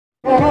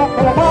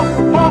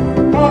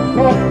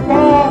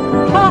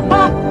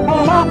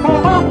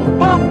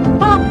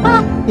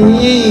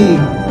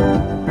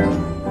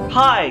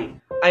Hi,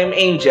 I'm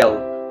Angel,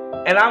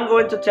 and I'm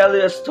going to tell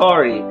you a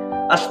story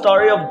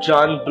of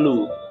John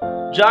Blue.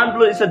 John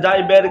Blue is a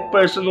diabetic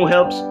person who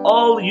helps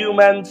all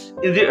humans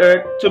in the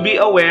earth to be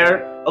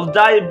aware of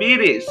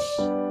diabetes.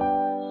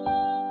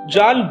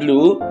 John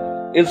Blue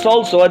is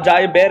also a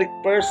diabetic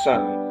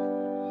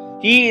person.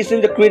 He is in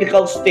the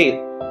critical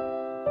state,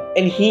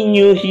 and he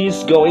knew he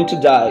is going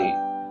to die.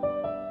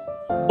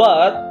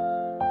 But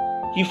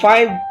he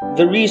finds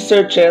the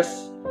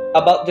researches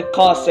about the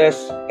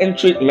causes and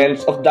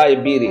treatments of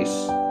diabetes.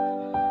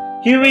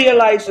 He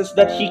realizes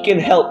that he can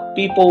help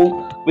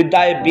people with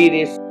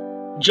diabetes.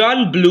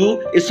 John Blue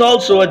is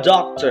also a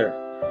doctor.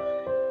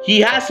 He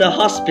has a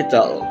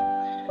hospital,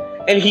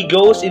 and he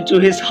goes into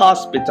his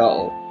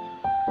hospital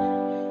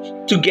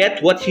to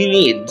get what he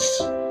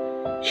needs.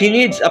 He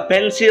needs a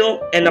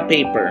pencil and a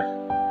paper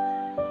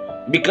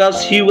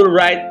because he will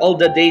write all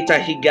the data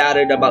he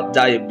gathered about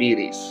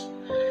diabetes.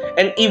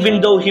 And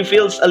even though he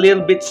feels a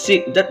little bit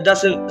sick, that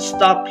doesn't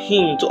stop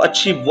him to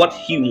achieve what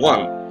he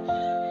wants.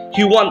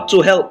 He wants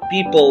to help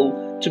people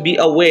to be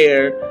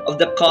aware of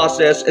the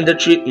causes and the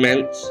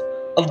treatments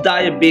of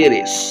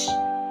diabetes.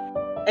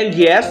 And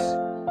yes,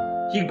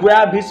 he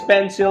grabbed his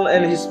pencil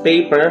and his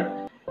paper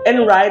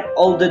and write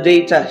all the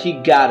data he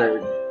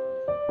gathered.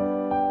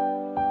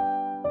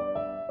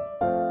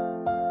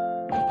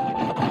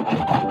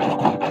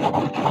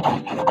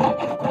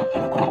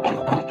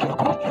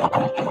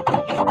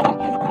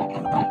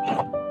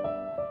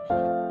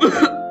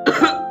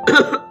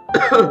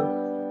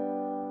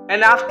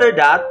 And after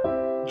that,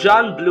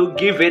 John Blue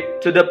gave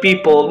it to the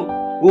people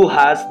who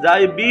has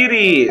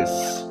diabetes.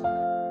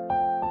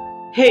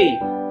 Hey,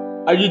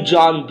 are you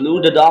John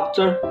Blue, the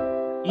doctor?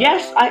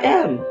 Yes, I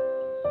am.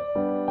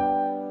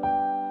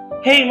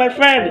 Hey, my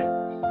friend,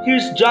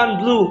 here's John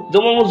Blue, the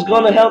one who's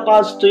gonna help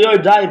us to your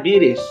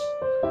diabetes.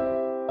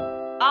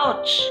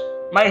 Ouch,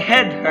 my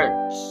head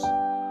hurts.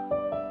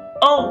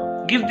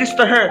 Oh, give this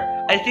to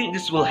her. I think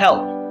this will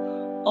help.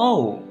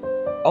 Oh,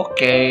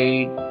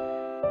 okay.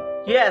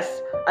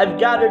 Yes, I've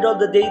gathered all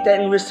the data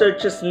and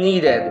researches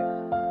needed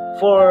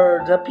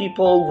for the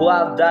people who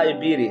have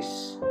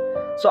diabetes.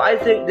 So I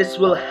think this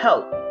will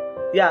help.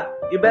 Yeah,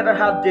 you better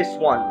have this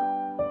one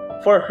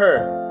for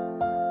her.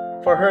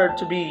 For her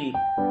to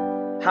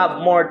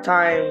have more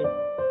time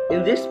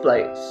in this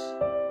place.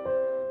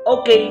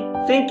 Okay,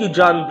 thank you,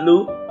 John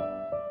Blue.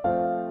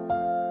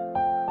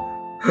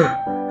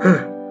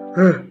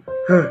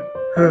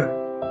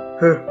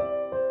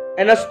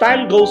 And as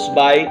time goes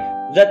by,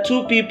 the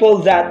two people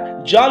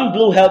that John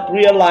Blue helped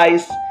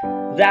realize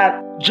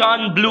that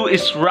John Blue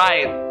is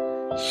right.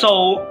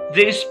 So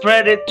they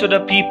spread it to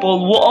the people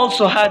who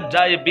also had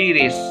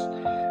diabetes.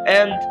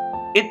 And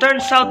it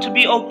turns out to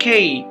be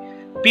okay.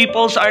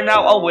 Peoples are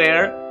now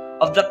aware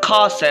of the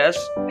causes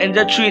and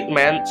the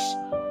treatments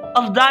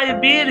of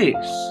diabetes.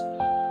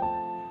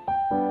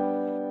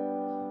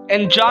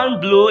 And John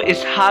Blue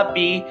is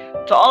happy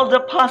to all the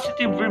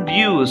positive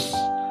reviews.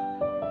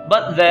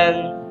 But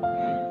then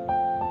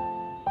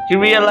he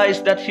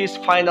realized that his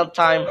final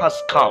time has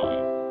come.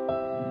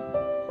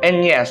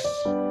 And yes,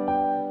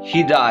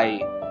 he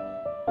died.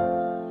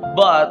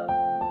 But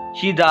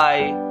he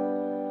died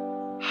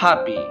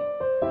happy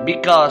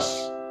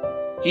because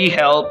he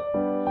helped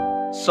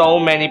so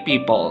many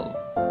people.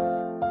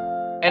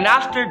 And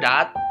after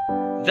that,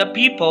 the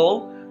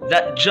people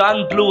that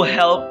John Blue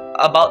helped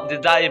about the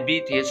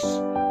diabetes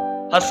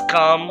has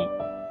come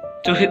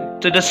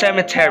to the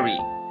cemetery.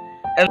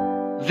 And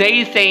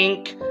they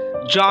thank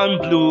John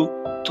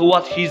Blue to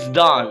what he's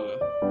done.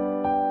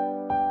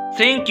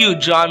 Thank you,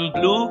 John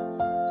Blue.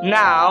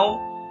 Now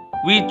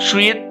we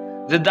treat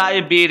the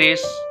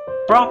diabetes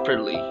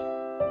properly.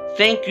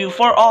 Thank you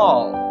for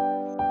all.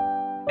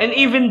 And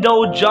even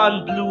though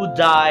John Blue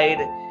died,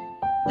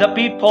 the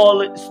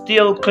people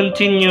still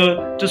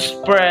continue to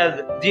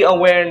spread the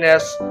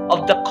awareness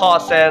of the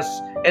causes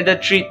and the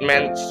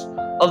treatments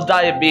of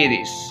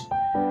diabetes.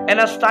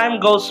 And as time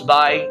goes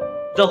by,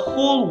 the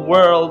whole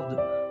world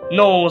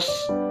knows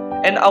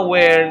and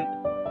aware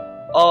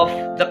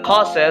of the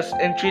causes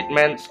and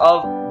treatments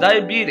of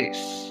diabetes.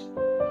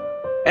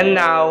 And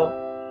now,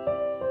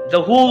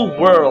 the whole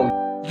world,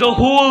 the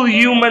whole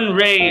human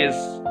race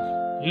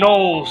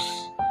knows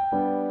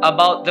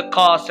about the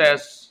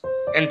causes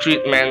and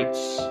treatments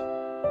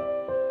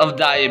of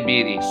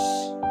diabetes.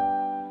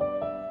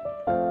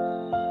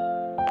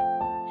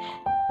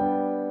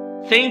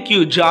 Thank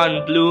you,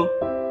 John Blue.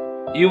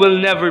 You will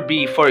never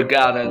be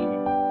forgotten.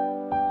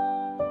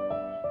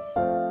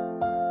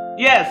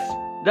 Yes,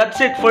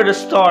 that's it for the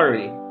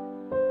story.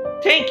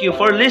 Thank you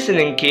for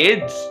listening,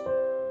 kids.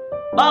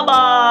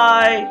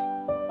 Bye-bye.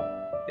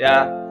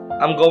 Yeah,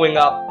 I'm going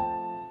up.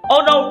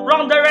 Oh no,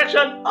 wrong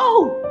direction.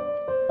 Oh.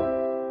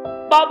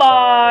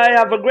 Bye-bye.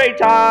 Have a great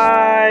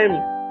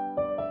time.